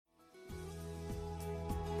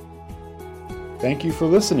Thank you for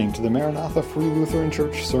listening to the Maranatha Free Lutheran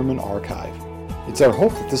Church Sermon Archive. It's our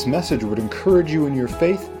hope that this message would encourage you in your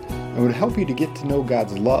faith and would help you to get to know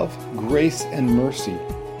God's love, grace, and mercy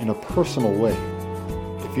in a personal way.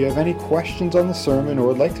 If you have any questions on the sermon or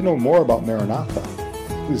would like to know more about Maranatha,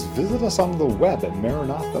 please visit us on the web at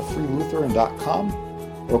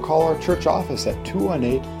maranathafreelutheran.com or call our church office at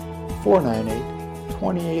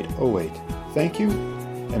 218-498-2808. Thank you,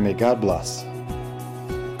 and may God bless.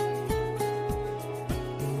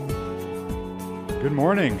 Good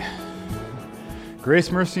morning.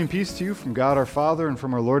 Grace, mercy, and peace to you from God our Father and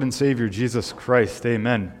from our Lord and Savior Jesus Christ.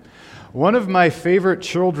 Amen. One of my favorite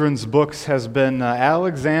children's books has been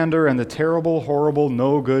Alexander and the Terrible, Horrible,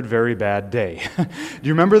 No Good, Very Bad Day. Do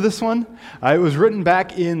you remember this one? It was written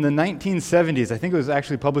back in the 1970s. I think it was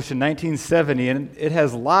actually published in 1970, and it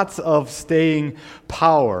has lots of staying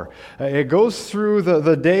power. It goes through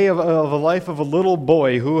the day of a life of a little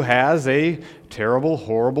boy who has a terrible,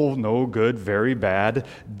 horrible, no good, very bad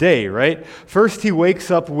day, right? First, he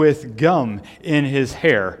wakes up with gum in his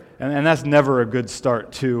hair. And that's never a good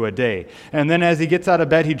start to a day. And then as he gets out of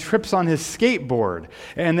bed, he trips on his skateboard.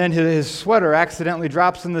 And then his sweater accidentally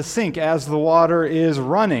drops in the sink as the water is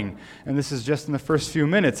running. And this is just in the first few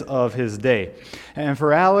minutes of his day. And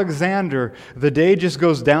for Alexander, the day just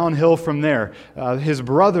goes downhill from there. His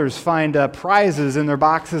brothers find prizes in their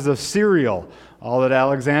boxes of cereal. All that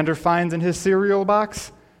Alexander finds in his cereal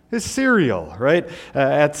box? His cereal, right?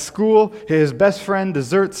 At school, his best friend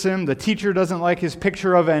deserts him. The teacher doesn't like his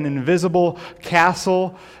picture of an invisible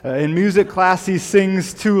castle. In music class, he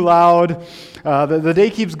sings too loud. The day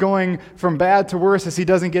keeps going from bad to worse as he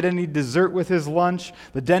doesn't get any dessert with his lunch.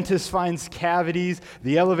 The dentist finds cavities.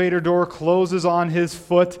 The elevator door closes on his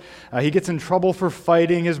foot. He gets in trouble for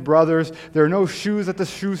fighting his brothers. There are no shoes at the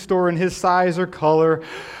shoe store in his size or color.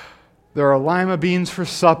 There are lima beans for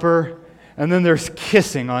supper. And then there's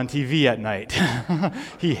kissing on TV at night.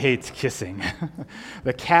 He hates kissing.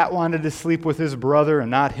 The cat wanted to sleep with his brother and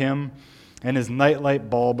not him, and his nightlight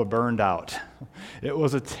bulb burned out. It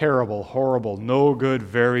was a terrible, horrible, no good,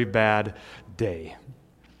 very bad day.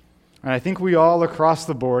 And I think we all across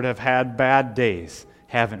the board have had bad days,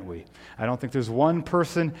 haven't we? I don't think there's one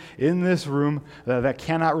person in this room that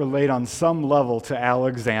cannot relate on some level to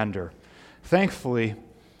Alexander. Thankfully,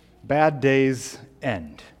 bad days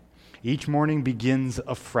end. Each morning begins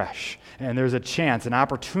afresh, and there's a chance, an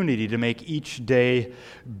opportunity to make each day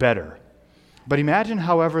better. But imagine,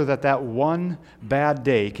 however, that one bad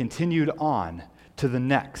day continued on to the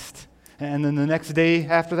next. And then the next day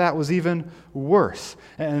after that was even worse.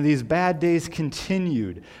 And these bad days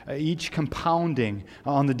continued, each compounding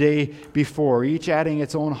on the day before, each adding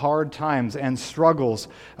its own hard times and struggles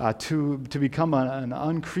to become an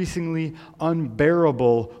increasingly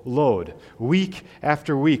unbearable load. Week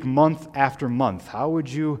after week, month after month, how would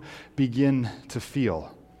you begin to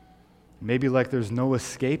feel? Maybe like there's no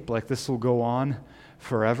escape, like this will go on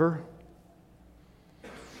forever?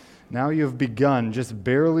 Now you've just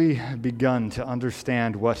barely begun to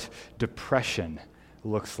understand what depression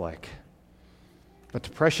looks like. But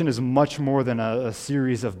depression is much more than a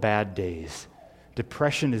series of bad days.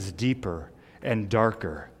 Depression is deeper and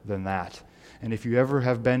darker than that. And if you ever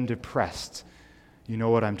have been depressed, you know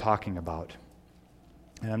what I'm talking about.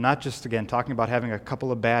 And I'm not just, again, talking about having a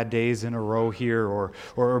couple of bad days in a row here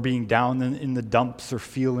or being down in the dumps or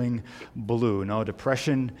feeling blue. No,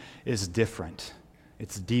 depression is different.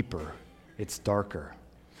 It's deeper. It's darker.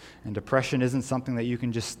 And depression isn't something that you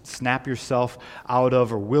can just snap yourself out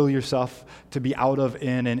of or will yourself to be out of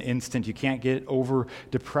in an instant. You can't get over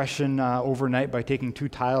depression overnight by taking 2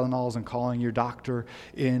 Tylenols and calling your doctor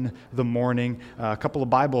in the morning. A couple of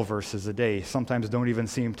Bible verses a day sometimes don't even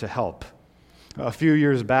seem to help. A few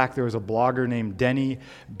years back, there was a blogger named Denny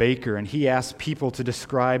Baker, and he asked people to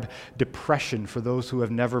describe depression for those who have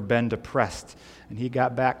never been depressed. And he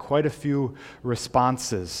got back quite a few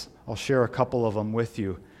responses. I'll share a couple of them with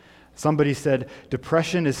you. Somebody said,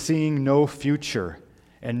 depression is seeing no future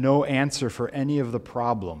and no answer for any of the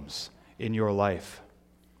problems in your life.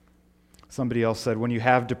 Somebody else said, when you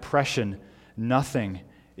have depression, nothing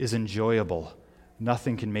is enjoyable.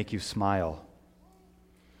 Nothing can make you smile.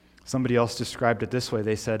 Somebody else described it this way.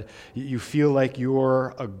 They said, you feel like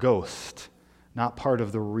you're a ghost, not part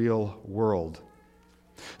of the real world.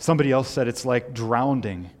 Somebody else said it's like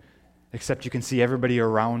drowning, except you can see everybody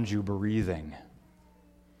around you breathing.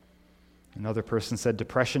 Another person said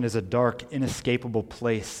depression is a dark, inescapable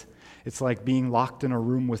place. It's like being locked in a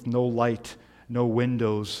room with no light, no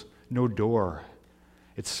windows, no door.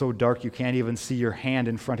 It's so dark you can't even see your hand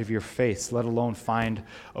in front of your face, let alone find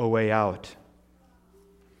a way out.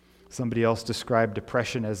 Somebody else described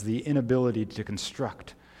depression as the inability to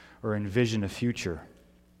construct or envision a future.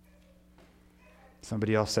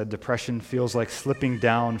 Somebody else said depression feels like slipping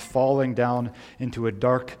down, falling down into a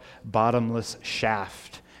dark, bottomless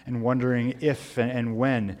shaft and wondering if and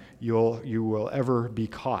when you will ever be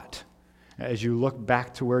caught. As you look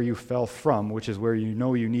back to where you fell from, which is where you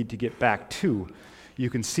know you need to get back to, you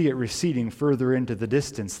can see it receding further into the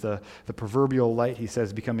distance, the proverbial light, he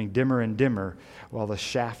says, becoming dimmer and dimmer, while the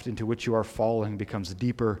shaft into which you are falling becomes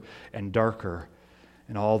deeper and darker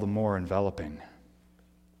and all the more enveloping.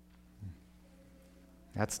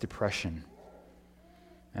 That's depression.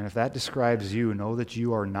 And if that describes you, know that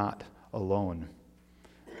you are not alone.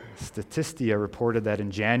 Statistia reported that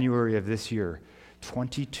in January of this year,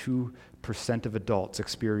 22% of adults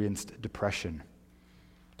experienced depression.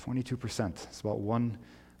 22%. It's about 1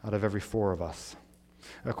 out of every 4 of us.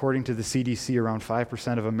 According to the CDC, around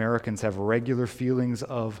 5% of Americans have regular feelings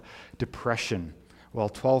of depression, while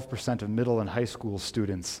 12% of middle and high school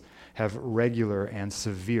students have regular and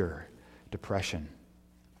severe depression.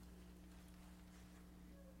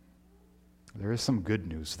 There is some good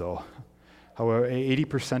news, though. However,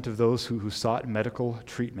 80% of those who sought medical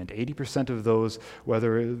treatment, 80% of those,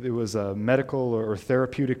 whether it was a medical or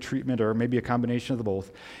therapeutic treatment or maybe a combination of the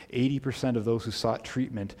both, 80% of those who sought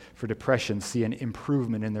treatment for depression see an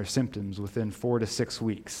improvement in their symptoms within 4 to 6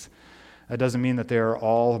 weeks. That doesn't mean that they are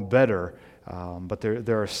all better, but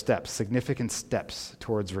there are steps, significant steps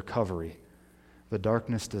towards recovery. The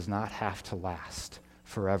darkness does not have to last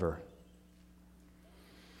forever.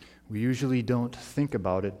 We usually don't think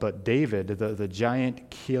about it, but David, the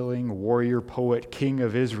giant-killing warrior poet, king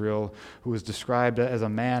of Israel, who was described as a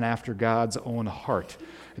man after God's own heart,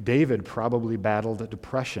 David probably battled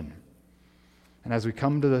depression. And as we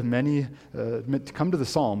come to the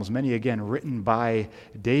Psalms, many again written by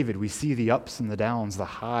David, we see the ups and the downs, the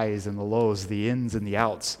highs and the lows, the ins and the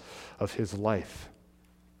outs of his life.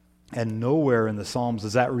 And nowhere in the Psalms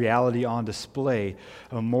is that reality on display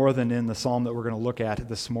more than in the psalm that we're going to look at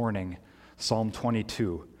this morning, Psalm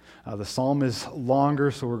 22. The psalm is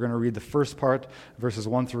longer, so we're going to read the first part, verses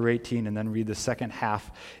 1 through 18, and then read the second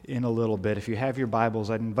half in a little bit. If you have your Bibles,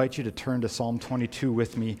 I'd invite you to turn to Psalm 22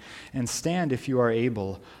 with me and stand if you are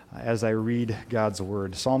able as I read God's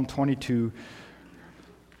word. Psalm 22,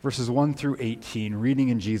 verses 1 through 18, reading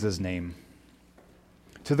in Jesus' name.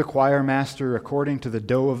 To the choir master, according to the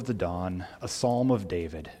doe of the dawn, a psalm of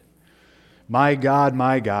David. My God,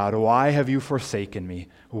 why have you forsaken me?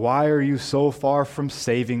 Why are you so far from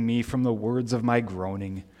saving me from the words of my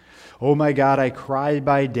groaning? O my God, I cry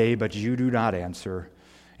by day, but you do not answer,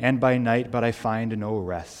 and by night, but I find no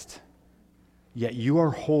rest. Yet you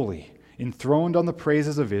are holy, enthroned on the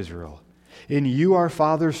praises of Israel. In you our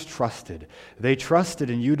fathers trusted. They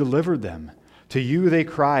trusted, and you delivered them. To you they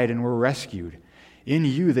cried and were rescued. In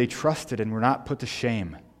you they trusted and were not put to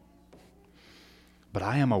shame. But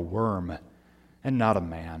I am a worm and not a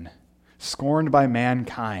man, scorned by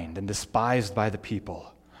mankind and despised by the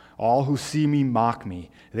people. All who see me mock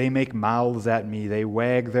me. They make mouths at me. They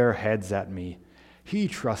wag their heads at me. He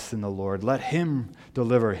trusts in the Lord. Let him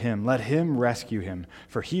deliver him. Let him rescue him,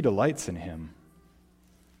 for he delights in him.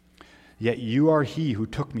 Yet you are he who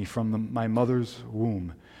took me from my mother's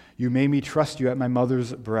womb. You made me trust you at my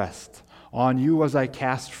mother's breast. On you was I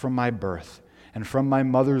cast from my birth, and from my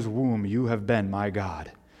mother's womb you have been my God.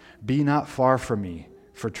 Be not far from me,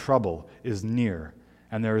 for trouble is near,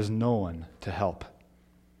 and there is no one to help.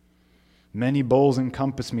 Many bulls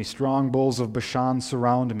encompass me, strong bulls of Bashan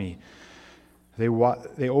surround me. They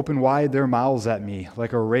open wide their mouths at me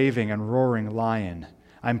like a raving and roaring lion.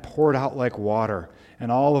 I'm poured out like water,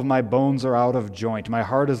 and all of my bones are out of joint. My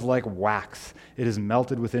heart is like wax. It is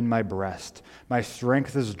melted within my breast. My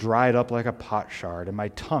strength is dried up like a potsherd, and my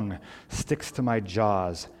tongue sticks to my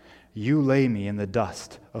jaws. You lay me in the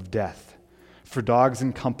dust of death. For dogs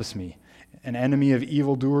encompass me. An enemy of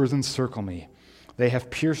evildoers encircle me. They have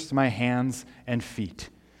pierced my hands and feet.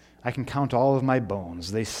 I can count all of my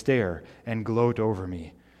bones. They stare and gloat over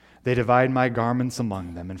me. They divide my garments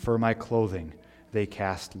among them, and for my clothing they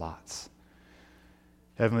cast lots.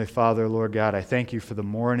 Heavenly Father, Lord God, I thank you for the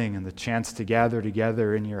morning and the chance to gather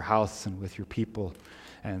together in your house and with your people.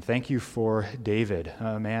 And thank you for David,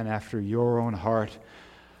 a man after your own heart,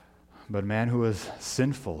 but a man who was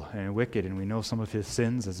sinful and wicked, and we know some of his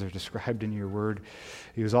sins as they're described in your word.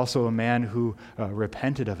 He was also a man who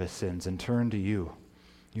repented of his sins and turned to you.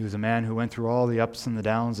 He was a man who went through all the ups and the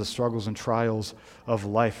downs, the struggles and trials of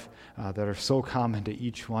life that are so common to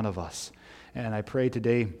each one of us. And I pray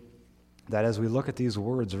today that as we look at these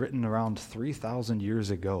words written around 3,000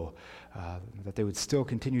 years ago, that they would still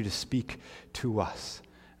continue to speak to us,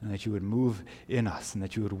 and that you would move in us, and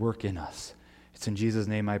that you would work in us. It's in Jesus'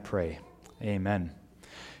 name I pray. Amen.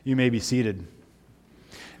 You may be seated.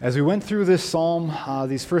 As we went through this psalm,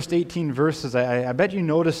 these first 18 verses, I bet you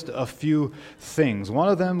noticed a few things. One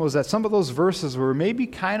of them was that some of those verses were maybe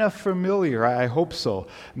kind of familiar. I hope so.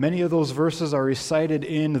 Many of those verses are recited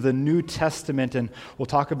in the New Testament, and we'll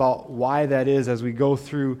talk about why that is as we go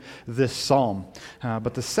through this psalm.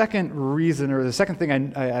 But the second reason, or the second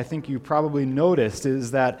thing I think you probably noticed, is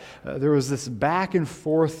that there was this back and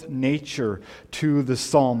forth nature to the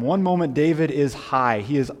psalm. One moment David is high,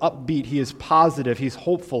 he is upbeat, he is positive, he's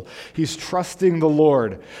hopeful, he's trusting the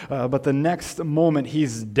Lord. But the next moment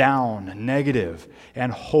he's down, negative,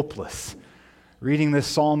 and hopeless. Reading this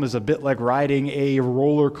psalm is a bit like riding a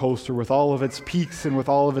roller coaster with all of its peaks and with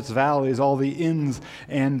all of its valleys, all the ins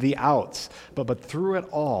and the outs. But through it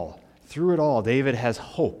all, David has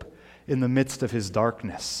hope in the midst of his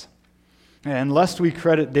darkness. And lest we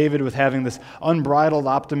credit David with having this unbridled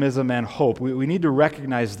optimism and hope, we need to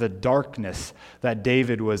recognize the darkness that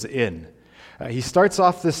David was in. He starts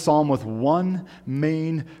off this psalm with one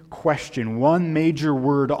main question, one major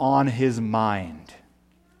word on his mind.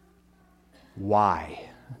 Why?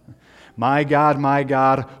 My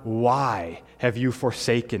God, why have you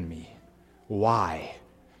forsaken me? Why?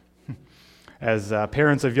 As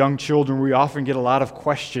parents of young children, we often get a lot of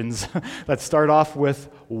questions that start off with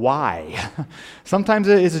why. Sometimes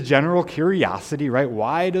it is a general curiosity, right?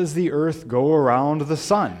 Why does the earth go around the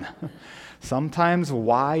sun? Sometimes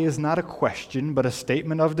why is not a question, but a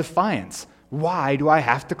statement of defiance. Why do I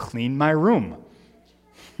have to clean my room?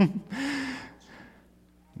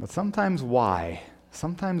 But sometimes why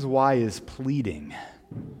is pleading.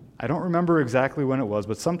 I don't remember exactly when it was,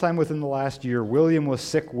 but sometime within the last year, William was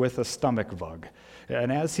sick with a stomach bug.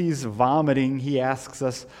 And as he's vomiting, he asks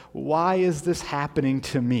us, why is this happening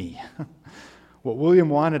to me? What William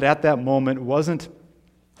wanted at that moment wasn't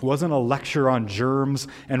a lecture on germs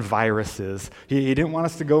and viruses. He didn't want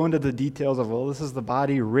us to go into the details of, well, this is the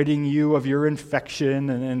body ridding you of your infection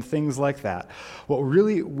and things like that. What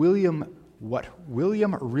William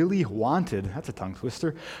really wanted, that's a tongue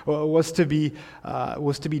twister, was to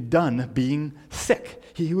be done being sick.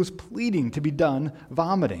 He was pleading to be done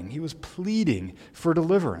vomiting. He was pleading for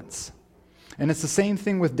deliverance. And it's the same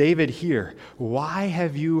thing with David here. Why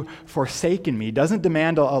have you forsaken me? Doesn't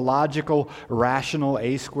demand a logical, rational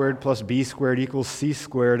A squared plus B squared equals C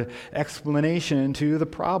squared explanation to the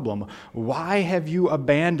problem. Why have you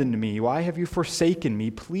abandoned me? Why have you forsaken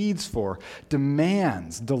me? Pleads for,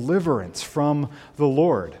 demands deliverance from the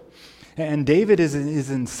Lord. And David is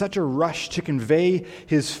in such a rush to convey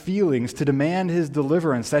his feelings, to demand his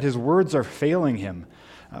deliverance, that his words are failing him.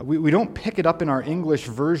 We don't pick it up in our English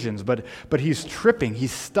versions, but he's tripping,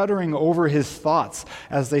 he's stuttering over his thoughts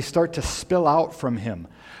as they start to spill out from him.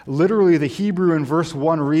 Literally, the Hebrew in verse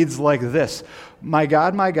 1 reads like this: my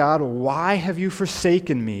God, why have you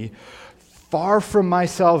forsaken me? Far from my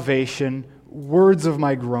salvation, words of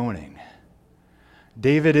my groaning.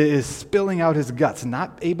 David is spilling out his guts,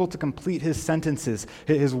 not able to complete his sentences.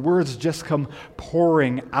 His words just come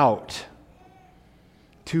pouring out.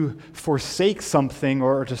 To forsake something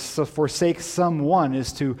or to forsake someone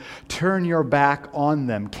is to turn your back on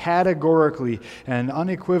them, categorically and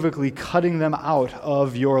unequivocally cutting them out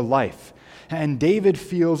of your life. And David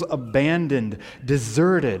feels abandoned,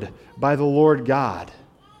 deserted by the Lord God.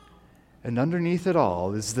 And underneath it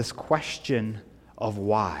all is this question of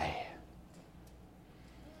why.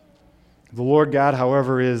 The Lord God,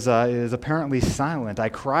 however, is apparently silent. I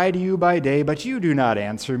cry to you by day, but you do not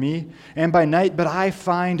answer me, and by night, but I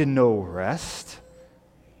find no rest.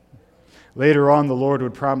 Later on, the Lord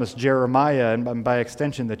would promise Jeremiah, and by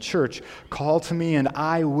extension the church, call to me and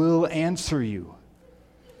I will answer you.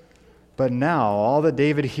 But now, all that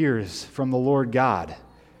David hears from the Lord God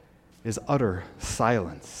is utter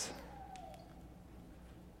silence.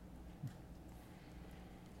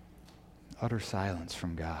 Utter silence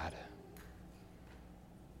from God.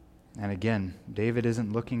 And again, David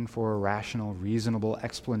isn't looking for a rational, reasonable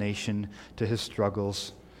explanation to his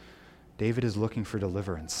struggles. David is looking for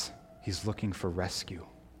deliverance. He's looking for rescue.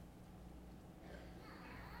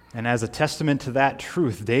 And as a testament to that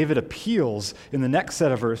truth, David appeals in the next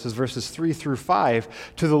set of verses, verses 3 through 5,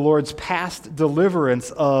 to the Lord's past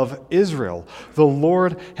deliverance of Israel. The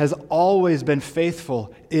Lord has always been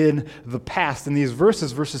faithful in the past. And these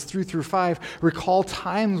verses, verses 3 through 5, recall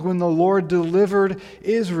times when the Lord delivered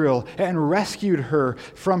Israel and rescued her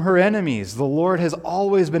from her enemies. The Lord has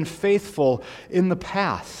always been faithful in the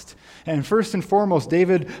past. And first and foremost,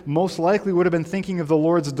 David most likely would have been thinking of the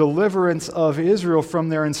Lord's deliverance of Israel from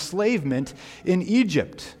their enslavement in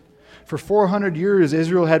Egypt. For 400 years,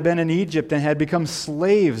 Israel had been in Egypt and had become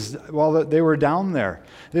slaves while they were down there.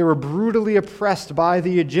 They were brutally oppressed by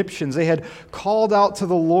the Egyptians. They had called out to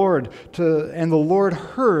the Lord, and the Lord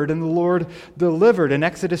heard, and the Lord delivered. In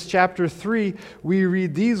Exodus chapter 3, we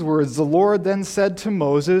read these words, "The Lord then said to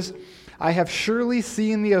Moses, I have surely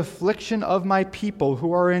seen the affliction of my people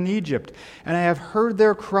who are in Egypt, and I have heard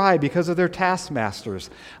their cry because of their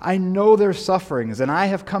taskmasters. I know their sufferings, and I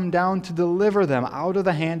have come down to deliver them out of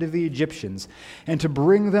the hand of the Egyptians, and to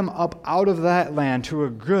bring them up out of that land to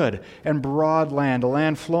a good and broad land, a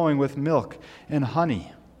land flowing with milk and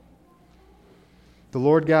honey." The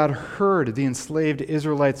Lord God heard the enslaved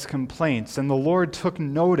Israelites' complaints, and the Lord took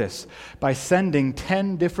notice by sending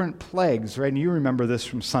 10 different plagues, right? And you remember this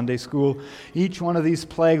from Sunday school. Each one of these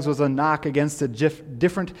plagues was a knock against a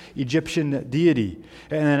different Egyptian deity.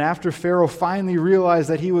 And then after Pharaoh finally realized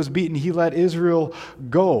that he was beaten, he let Israel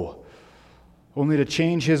go, only to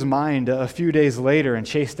change his mind a few days later and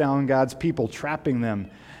chase down God's people, trapping them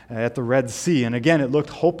at the Red Sea. And again, it looked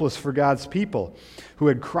hopeless for God's people who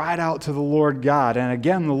had cried out to the Lord God. And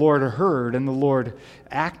again, the Lord heard and the Lord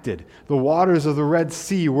acted. The waters of the Red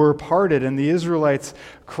Sea were parted and the Israelites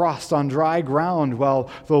crossed on dry ground while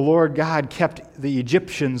the Lord God kept the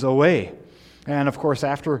Egyptians away. And of course,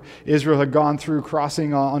 after Israel had gone through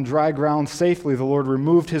crossing on dry ground safely, the Lord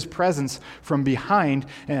removed his presence from behind,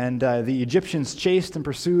 and the Egyptians chased and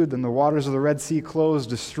pursued, and the waters of the Red Sea closed,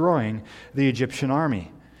 destroying the Egyptian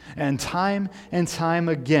army. And time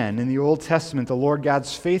again in the Old Testament, the Lord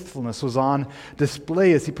God's faithfulness was on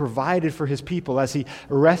display as he provided for his people, as he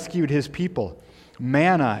rescued his people.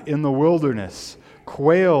 Manna in the wilderness,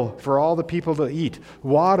 quail for all the people to eat,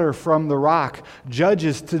 water from the rock,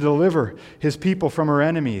 judges to deliver his people from her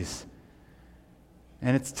enemies.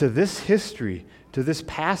 And it's to this history, to this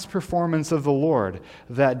past performance of the Lord,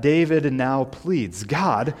 that David now pleads,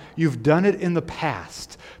 God, you've done it in the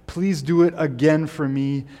past. Please do it again for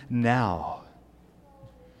me now.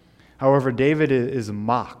 However, David is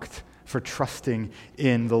mocked for trusting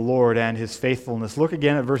in the Lord and his faithfulness. Look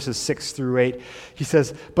again at verses 6 through 8. He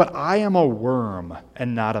says, "But I am a worm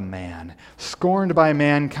and not a man, scorned by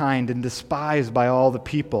mankind and despised by all the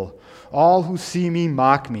people. All who see me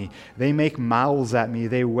mock me. They make mouths at me.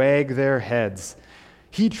 They wag their heads.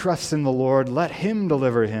 He trusts in the Lord. Let him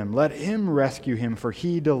deliver him. Let him rescue him, for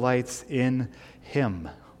he delights in him."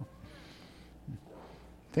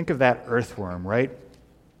 Think of that earthworm, right?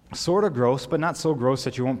 Sort of gross, but not so gross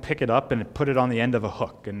that you won't pick it up and put it on the end of a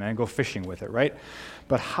hook and then go fishing with it, right?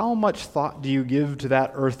 But how much thought do you give to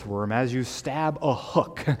that earthworm as you stab a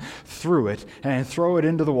hook through it and throw it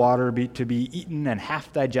into the water to be eaten and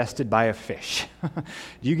half digested by a fish?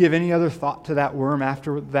 Do you give any other thought to that worm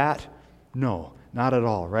after that? No. Not at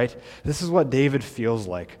all, right? This is what David feels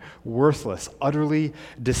like. Worthless, utterly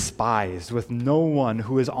despised, with no one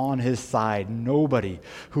who is on his side, nobody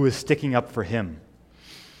who is sticking up for him.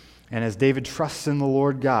 And as David trusts in the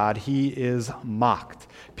Lord God, he is mocked.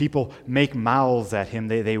 People make mouths at him.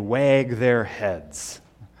 They wag their heads.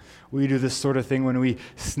 We do this sort of thing when we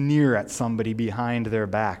sneer at somebody behind their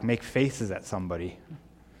back, make faces at somebody.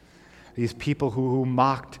 These people who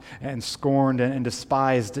mocked and scorned and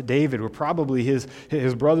despised David were probably his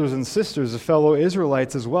brothers and sisters, the fellow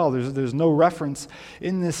Israelites as well. There's no reference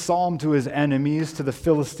in this psalm to his enemies, to the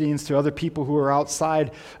Philistines, to other people who are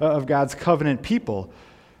outside of God's covenant people.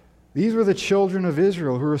 These were the children of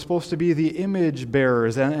Israel who were supposed to be the image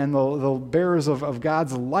bearers and the bearers of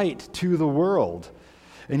God's light to the world.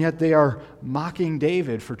 And yet they are mocking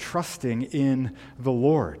David for trusting in the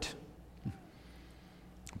Lord.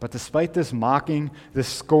 But despite this mocking, this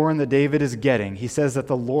scorn that David is getting, he says that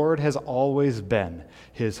the Lord has always been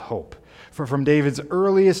his hope. For from David's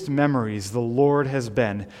earliest memories, the Lord has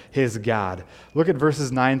been his God. Look at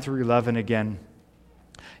verses 9 through 11 again.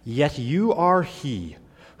 "Yet you are he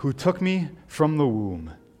who took me from the womb.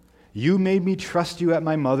 You made me trust you at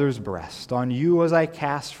my mother's breast. On you was I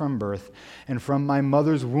cast from birth, and from my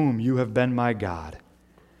mother's womb you have been my God.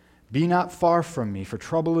 Be not far from me, for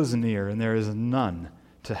trouble is near, and there is none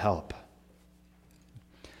to help."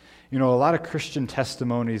 You know, a lot of Christian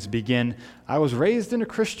testimonies begin, "I was raised in a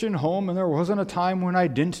Christian home and there wasn't a time when I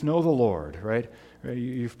didn't know the Lord," right?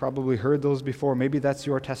 You've probably heard those before. Maybe that's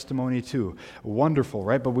your testimony too. Wonderful,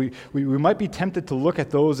 right? But we might be tempted to look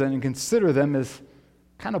at those and consider them as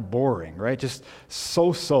kind of boring, right? Just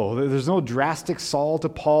so-so. There's no drastic Saul to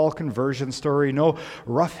Paul conversion story, no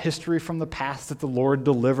rough history from the past that the Lord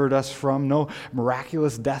delivered us from, no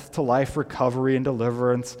miraculous death to life recovery and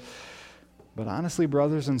deliverance. But honestly,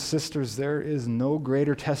 brothers and sisters, there is no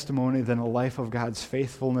greater testimony than a life of God's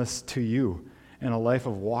faithfulness to you and a life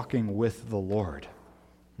of walking with the Lord.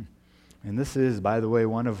 And this is, by the way,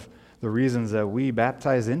 one of the reasons that we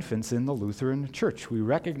baptize infants in the Lutheran Church. We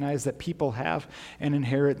recognize that people have an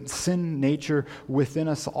inherent sin nature within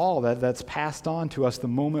us all that's passed on to us the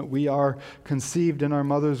moment we are conceived in our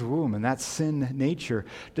mother's womb. And that sin nature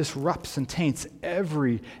disrupts and taints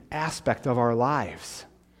every aspect of our lives.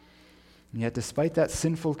 And yet, despite that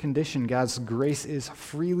sinful condition, God's grace is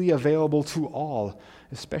freely available to all,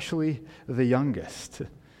 especially the youngest.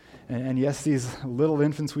 And yes, these little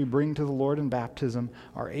infants we bring to the Lord in baptism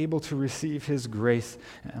are able to receive His grace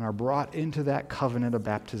and are brought into that covenant of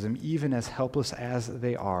baptism, even as helpless as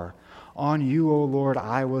they are. On you, O Lord,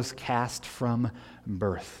 I was cast from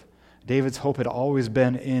birth. David's hope had always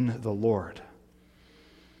been in the Lord.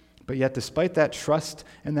 But yet, despite that trust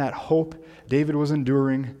and that hope, David was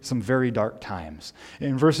enduring some very dark times.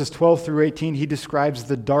 In verses 12 through 18, he describes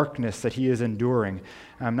the darkness that he is enduring.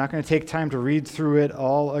 I'm not going to take time to read through it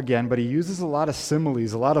all again, but he uses a lot of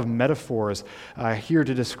similes, a lot of metaphors here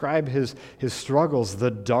to describe his struggles,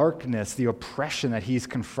 the darkness, the oppression that he's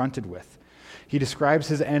confronted with. He describes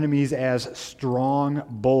his enemies as strong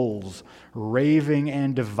bulls, raving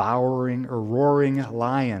and devouring or roaring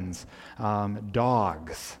lions,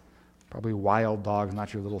 dogs. Probably wild dogs,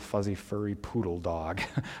 not your little fuzzy furry poodle dog,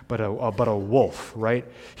 but a wolf, right?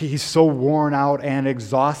 He's so worn out and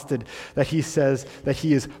exhausted that he says that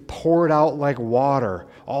he is poured out like water.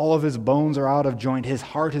 All of his bones are out of joint. His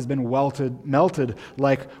heart has been melted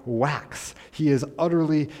like wax. He is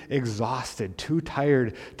utterly exhausted, too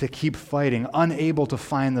tired to keep fighting, unable to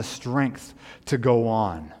find the strength to go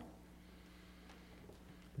on.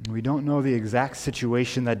 We don't know the exact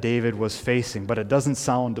situation that David was facing, but it doesn't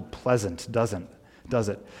sound pleasant, does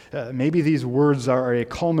it? Maybe these words are a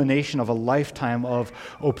culmination of a lifetime of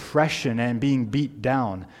oppression and being beat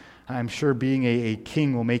down. I'm sure being a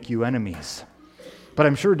king will make you enemies. But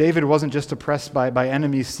I'm sure David wasn't just oppressed by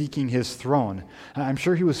enemies seeking his throne. I'm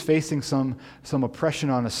sure he was facing some oppression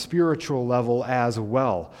on a spiritual level as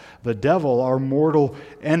well. The devil, our mortal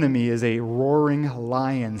enemy, is a roaring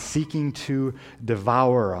lion seeking to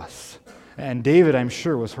devour us. And David, I'm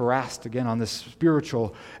sure, was harassed again on this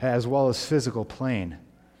spiritual as well as physical plane.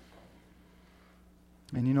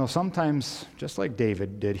 And sometimes, just like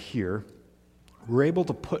David did here, we're able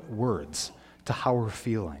to put words to how we're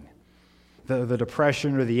feeling. The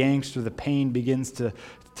depression or the angst or the pain begins to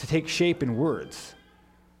take shape in words.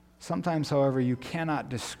 Sometimes, however, you cannot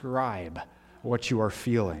describe what you are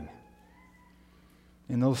feeling.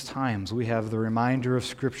 In those times, we have the reminder of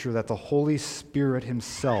Scripture that the Holy Spirit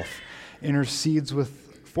Himself intercedes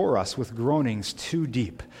for us with groanings too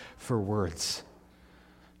deep for words.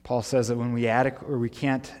 Paul says that when we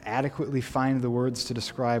can't adequately find the words to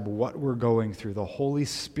describe what we're going through, the Holy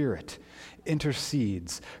Spirit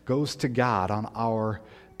intercedes, goes to God on our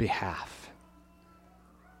behalf.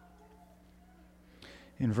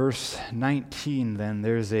 In verse 19, then,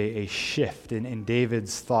 there's a shift in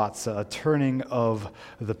David's thoughts, a turning of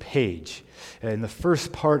the page. In the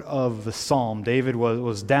first part of the psalm, David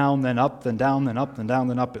was down, then up, then down, then up, then down,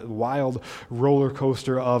 then up, a wild roller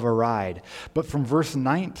coaster of a ride. But from verse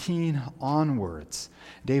 19 onwards,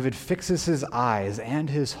 David fixes his eyes and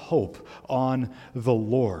his hope on the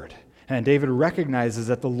Lord. And David recognizes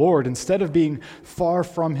that the Lord, instead of being far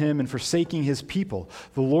from him and forsaking his people,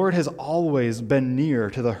 the Lord has always been near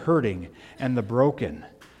to the hurting and the broken.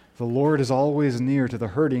 The Lord is always near to the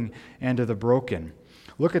hurting and to the broken.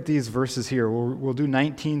 Look at these verses here. We'll do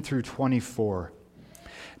 19 through 24.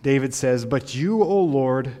 David says, "But you, O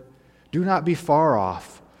Lord, do not be far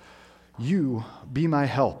off. You be my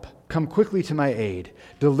help. Come quickly to my aid.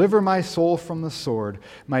 Deliver my soul from the sword,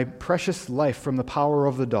 my precious life from the power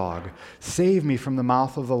of the dog. Save me from the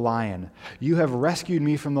mouth of the lion. You have rescued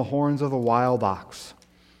me from the horns of the wild ox.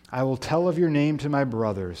 I will tell of your name to my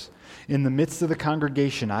brothers. In the midst of the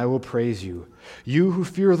congregation I will praise you. You who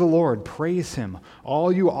fear the Lord, praise him.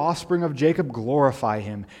 All you offspring of Jacob, glorify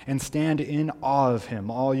him, and stand in awe of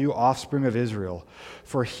him, all you offspring of Israel.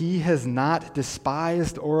 For he has not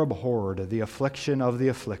despised or abhorred the affliction of the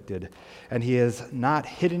afflicted, and he has not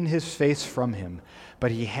hidden his face from him,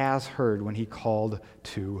 but he has heard when he called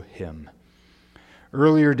to him."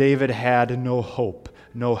 Earlier, David had no hope,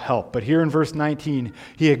 no help. But here in verse 19,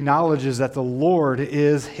 he acknowledges that the Lord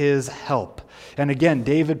is his help. And again,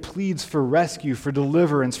 David pleads for rescue, for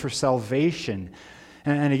deliverance, for salvation.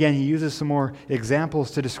 And again, he uses some more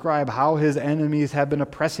examples to describe how his enemies have been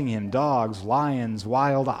oppressing him: dogs, lions,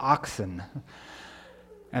 wild oxen.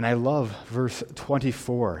 And I love verse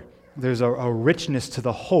 24. There's a richness to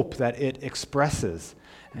the hope that it expresses.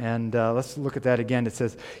 And let's look at that again. It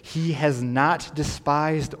says, "He has not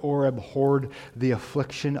despised or abhorred the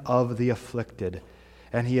affliction of the afflicted,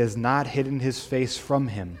 and he has not hidden his face from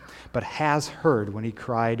him, but has heard when he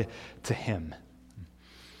cried to him.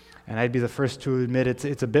 And I'd be the first to admit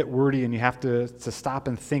it's a bit wordy, and you have to stop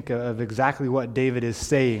and think of exactly what David is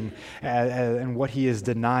saying and what he is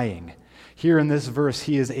denying. Here in this verse,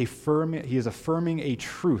 he is affirming a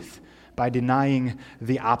truth by denying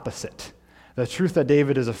the opposite. The truth that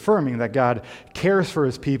David is affirming, that God cares for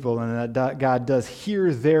his people and that God does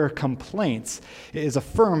hear their complaints, is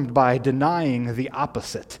affirmed by denying the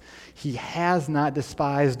opposite. He has not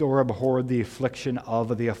despised or abhorred the affliction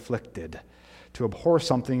of the afflicted. To abhor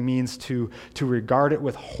something means to regard it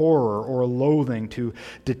with horror or loathing, to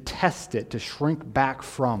detest it, to shrink back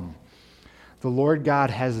from. The Lord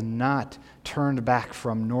God has not turned back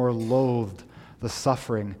from nor loathed the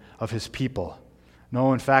suffering of his people.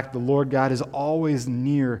 No, in fact, the Lord God is always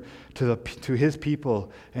near to his people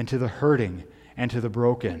and to the hurting and to the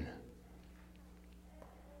broken.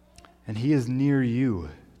 And he is near you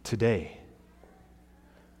today.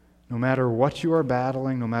 No matter what you are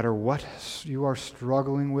battling, no matter what you are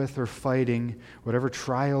struggling with or fighting, whatever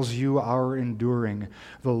trials you are enduring,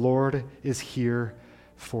 the Lord is here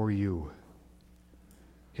for you.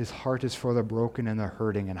 His heart is for the broken and the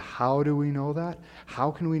hurting. And how do we know that? How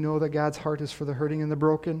can we know that God's heart is for the hurting and the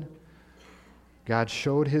broken? God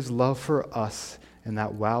showed his love for us in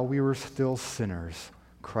that while we were still sinners,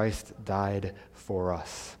 Christ died for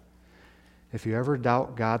us. If you ever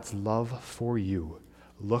doubt God's love for you,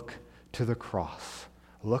 look to the cross.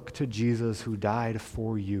 Look to Jesus who died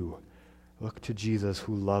for you. Look to Jesus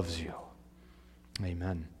who loves you.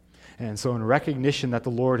 Amen. And so in recognition that the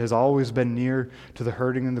Lord has always been near to the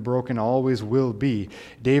hurting and the broken, always will be,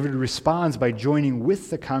 David responds by joining with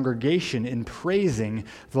the congregation in praising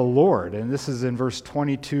the Lord. And this is in verse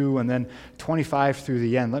 22 and then 25 through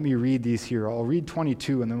the end. Let me read these here. I'll read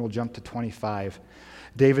 22 and then we'll jump to 25.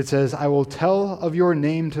 David says, I will tell of your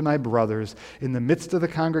name to my brothers. In the midst of the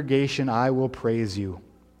congregation, I will praise you.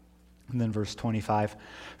 And then verse 25,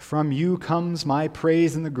 from you comes my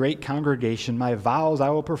praise in the great congregation. My vows I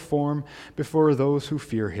will perform before those who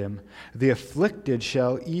fear him. The afflicted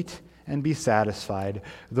shall eat and be satisfied.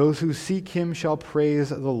 Those who seek him shall praise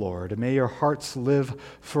the Lord. May your hearts live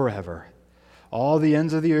forever. All the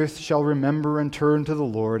ends of the earth shall remember and turn to the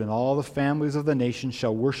Lord, and all the families of the nations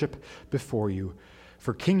shall worship before you.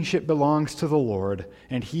 For kingship belongs to the Lord,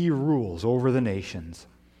 and he rules over the nations.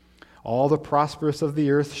 All the prosperous of the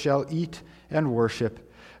earth shall eat and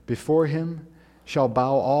worship. Before him shall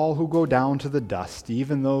bow all who go down to the dust,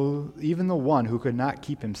 even the one who could not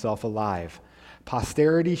keep himself alive.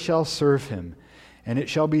 Posterity shall serve him, and it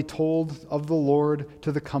shall be told of the Lord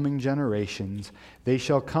to the coming generations. They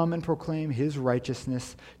shall come and proclaim his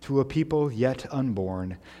righteousness to a people yet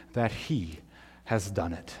unborn, that he has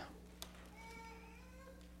done it.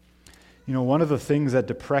 You know, one of the things that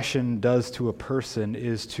depression does to a person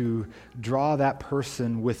is to draw that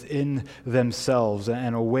person within themselves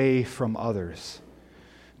and away from others.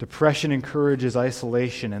 Depression encourages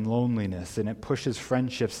isolation and loneliness, and it pushes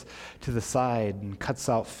friendships to the side and cuts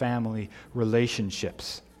out family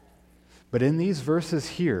relationships. But in these verses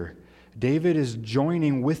here, David is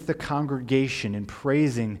joining with the congregation in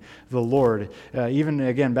praising the Lord. Even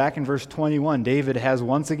again, back in verse 21, David has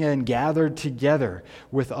once again gathered together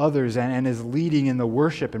with others and is leading in the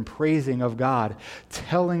worship and praising of God,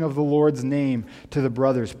 telling of the Lord's name to the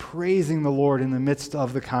brothers, praising the Lord in the midst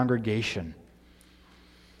of the congregation.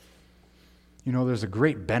 You know, there's a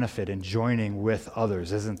great benefit in joining with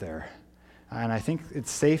others, isn't there? And I think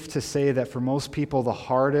it's safe to say that for most people, the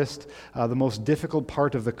hardest, the most difficult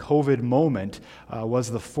part of the COVID moment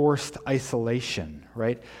was the forced isolation,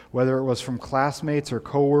 right? Whether it was from classmates or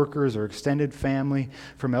coworkers or extended family,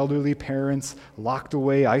 from elderly parents, locked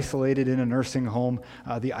away, isolated in a nursing home.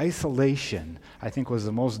 The isolation, I think, was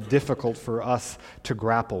the most difficult for us to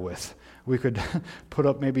grapple with. We could put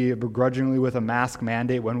up maybe begrudgingly with a mask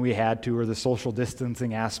mandate when we had to, or the social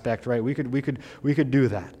distancing aspect, right? We could do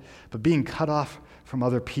that. But being cut off from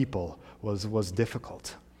other people was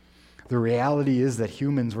difficult. The reality is that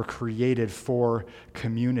humans were created for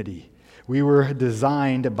community. We were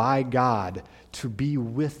designed by God to be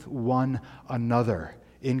with one another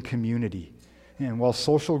in community. And while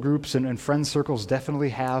social groups and friend circles definitely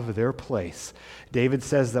have their place, David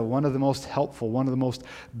says that one of the most helpful, one of the most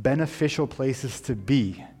beneficial places to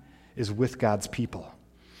be is with God's people.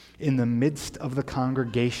 In the midst of the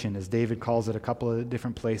congregation, as David calls it a couple of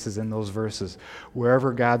different places in those verses,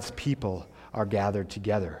 wherever God's people are gathered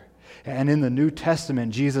together. And in the New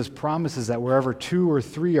Testament, Jesus promises that wherever 2 or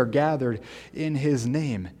 3 are gathered in his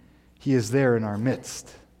name, he is there in our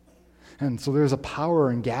midst. And so there's a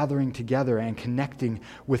power in gathering together and connecting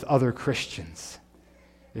with other Christians.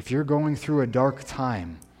 If you're going through a dark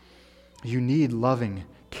time, you need loving,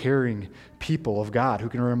 caring people of God who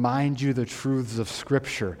can remind you the truths of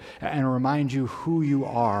Scripture and remind you who you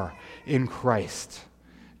are in Christ.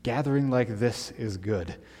 Gathering like this is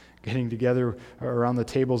good. Getting together around the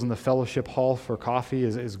tables in the fellowship hall for coffee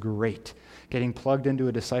is great. Getting plugged into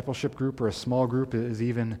a discipleship group or a small group is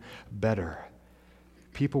even better.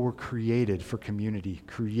 People were created for community,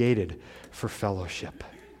 created for fellowship.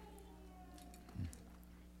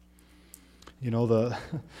 You know,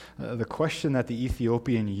 the question that the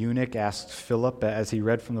Ethiopian eunuch asked Philip as he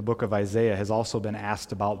read from the book of Isaiah has also been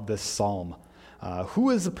asked about this psalm.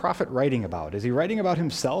 Who is the prophet writing about? Is he writing about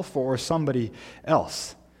himself or somebody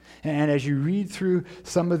else? And as you read through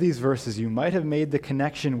some of these verses, you might have made the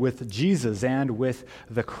connection with Jesus and with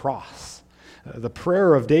the cross. The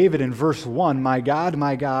prayer of David in verse 1, my God,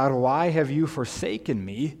 why have you forsaken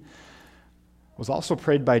me?" was also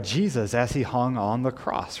prayed by Jesus as he hung on the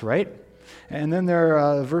cross, right? And then there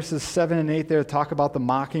are verses 7 and 8 there talk about the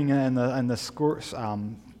mocking and the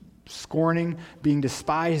scorning, being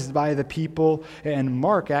despised by the people. And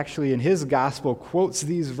Mark actually in his gospel quotes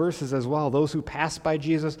these verses as well. Those who passed by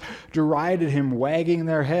Jesus derided him, wagging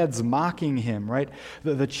their heads, mocking him, right?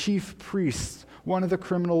 The chief priests, one of the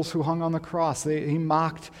criminals who hung on the cross, he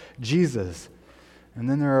mocked Jesus. And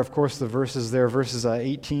then there are, of course, the verses there, verses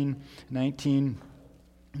 18, 19.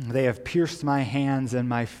 They have pierced my hands and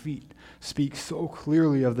my feet. Speak so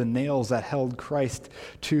clearly of the nails that held Christ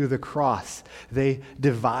to the cross. They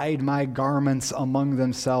divide my garments among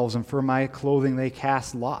themselves, and for my clothing they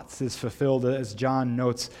cast lots, is fulfilled, as John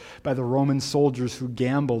notes, by the Roman soldiers who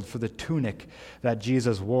gambled for the tunic that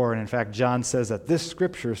Jesus wore. And in fact, John says that this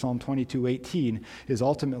scripture, Psalm 22:18, is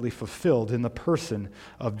ultimately fulfilled in the person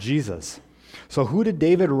of Jesus. So who did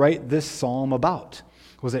David write this psalm about?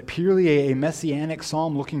 Was it purely a messianic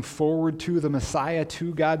psalm looking forward to the Messiah,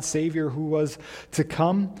 to God's Savior who was to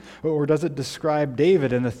come? Or does it describe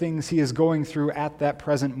David and the things he is going through at that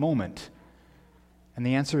present moment? And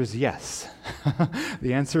the answer is yes.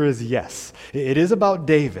 The answer is yes. It is about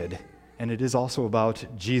David, and it is also about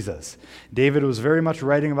Jesus. David was very much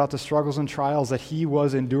writing about the struggles and trials that he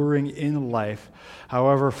was enduring in life.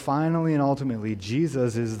 However, finally and ultimately,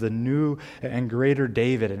 Jesus is the new and greater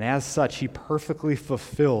David, and as such, he perfectly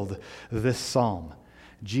fulfilled this psalm.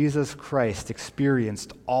 Jesus Christ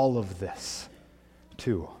experienced all of this,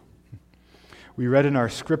 too. We read in our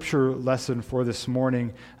scripture lesson for this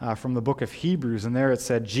morning from the book of Hebrews, and there it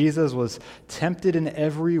said, Jesus was tempted in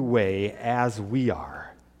every way as we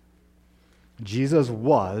are. Jesus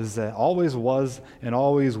was, and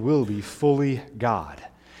always will be fully God.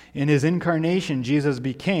 In his incarnation, Jesus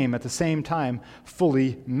became at the same time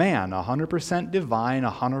fully man, 100% divine,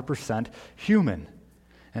 100% human.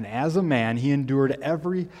 And as a man, he endured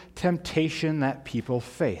every temptation that people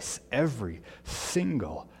face, every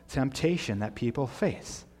single temptation that people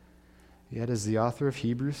face. Yet, as the author of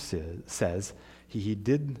Hebrews says, he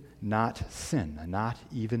did not sin, not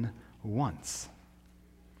even once.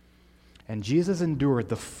 And Jesus endured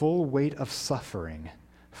the full weight of suffering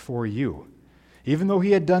for you. Even though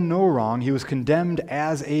he had done no wrong, he was condemned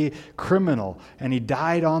as a criminal, and he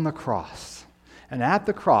died on the cross. And at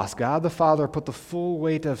the cross, God the Father put the full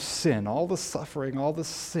weight of sin, all the suffering, all the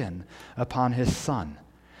sin, upon his Son.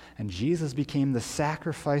 And Jesus became the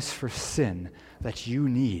sacrifice for sin that you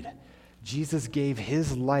need. Jesus gave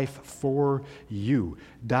his life for you,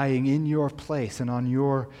 dying in your place and on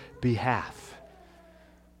your behalf.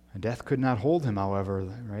 And death could not hold him, however,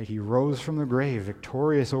 right? He rose from the grave,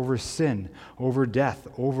 victorious over sin, over death,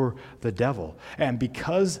 over the devil. And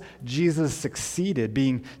because Jesus succeeded,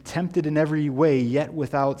 being tempted in every way, yet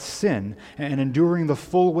without sin, and enduring the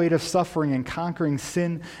full weight of suffering and conquering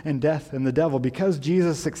sin and death and the devil, because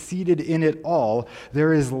Jesus succeeded in it all,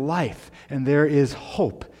 there is life and there is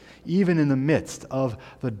hope, even in the midst of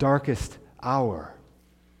the darkest hour.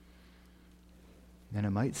 And it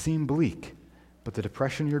might seem bleak, but the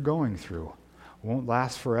depression you're going through won't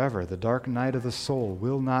last forever. The dark night of the soul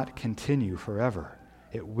will not continue forever.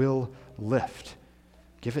 It will lift.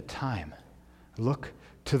 Give it time. Look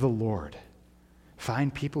to the Lord.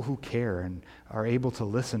 Find people who care and are able to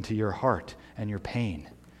listen to your heart and your pain.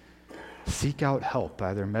 Seek out help,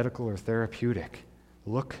 either medical or therapeutic.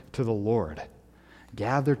 Look to the Lord.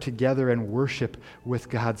 Gather together and worship with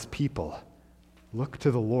God's people. Look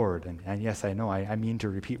to the Lord, and yes, I know, I mean to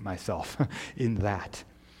repeat myself in that.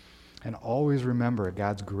 And always remember,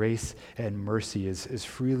 God's grace and mercy is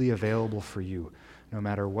freely available for you, no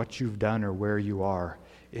matter what you've done or where you are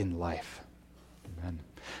in life. Amen.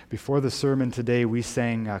 Before the sermon today, we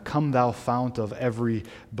sang, Come Thou Fount of Every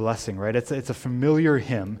Blessing, right? It's a familiar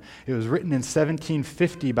hymn. It was written in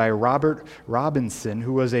 1750 by Robert Robinson,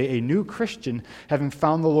 who was a new Christian, having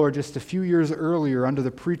found the Lord just a few years earlier under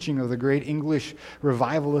the preaching of the great English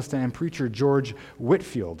revivalist and preacher George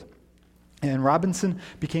Whitefield. And Robinson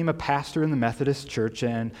became a pastor in the Methodist Church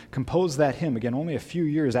and composed that hymn, again, only a few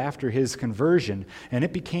years after his conversion, and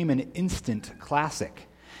it became an instant classic.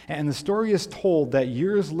 And the story is told that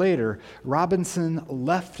years later, Robinson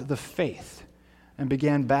left the faith and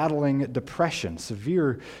began battling depression,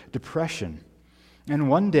 severe depression. And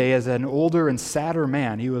one day, as an older and sadder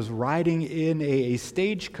man, he was riding in a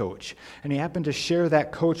stagecoach, and he happened to share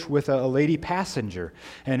that coach with a lady passenger.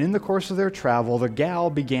 And in the course of their travel, the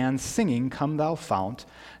gal began singing Come Thou Fount,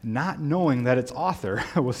 not knowing that its author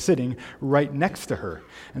was sitting right next to her.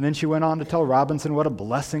 And then she went on to tell Robinson what a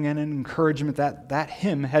blessing and an encouragement that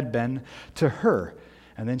hymn had been to her.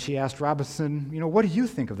 And then she asked Robinson, what do you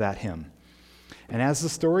think of that hymn? And as the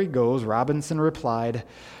story goes, Robinson replied,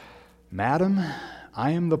 Madam,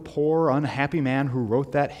 I am the poor, unhappy man who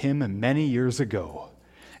wrote that hymn many years ago,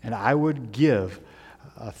 and I would give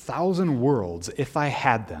 1,000 worlds, if I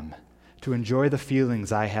had them, to enjoy the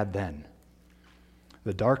feelings I had then.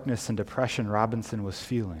 The darkness and depression Robinson was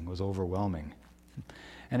feeling was overwhelming.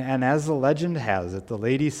 And as the legend has it, the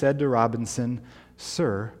lady said to Robinson,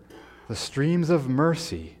 Sir, the streams of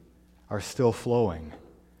mercy are still flowing.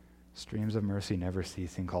 Streams of mercy never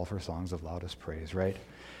ceasing, call for songs of loudest praise, right?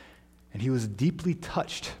 And he was deeply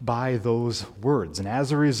touched by those words. And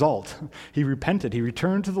as a result, he repented. He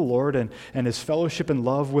returned to the Lord, and his fellowship and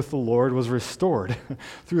love with the Lord was restored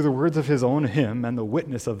through the words of his own hymn and the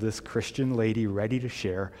witness of this Christian lady ready to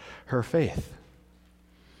share her faith.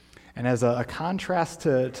 And as a contrast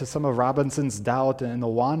to some of Robinson's doubt and the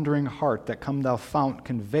wandering heart that Come Thou Fount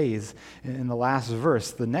conveys in the last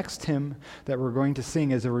verse, the next hymn that we're going to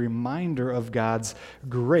sing is a reminder of God's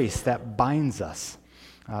grace that binds us.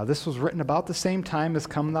 This was written about the same time as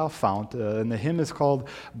Come Thou Fount, and the hymn is called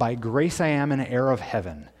By Grace I Am an Heir of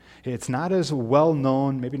Heaven. It's not as well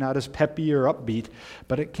known, maybe not as peppy or upbeat,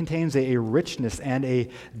 but it contains a richness and a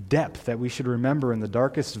depth that we should remember in the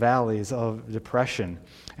darkest valleys of depression.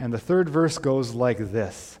 And the third verse goes like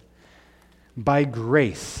this: By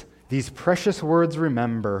grace these precious words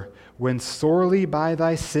remember, when sorely by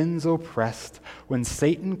thy sins oppressed, when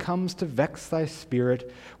Satan comes to vex thy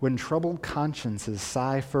spirit, when troubled consciences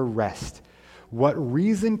sigh for rest. What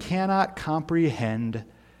reason cannot comprehend,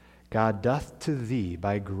 God doth to thee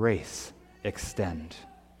by grace extend.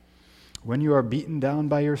 When you are beaten down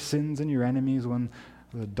by your sins and your enemies, when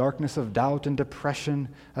the darkness of doubt and depression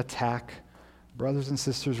attack, brothers and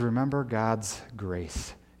sisters, remember God's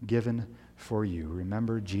grace given for you.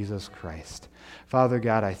 Remember Jesus Christ. Father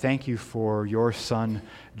God, I thank you for your Son,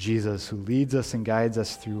 Jesus, who leads us and guides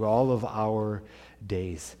us through all of our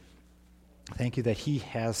days. Thank you that he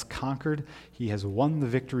has conquered, he has won the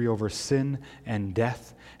victory over sin and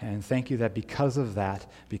death, and thank you that because of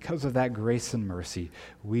that grace and mercy,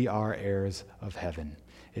 we are heirs of heaven.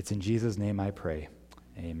 It's in Jesus' name I pray.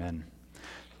 Amen.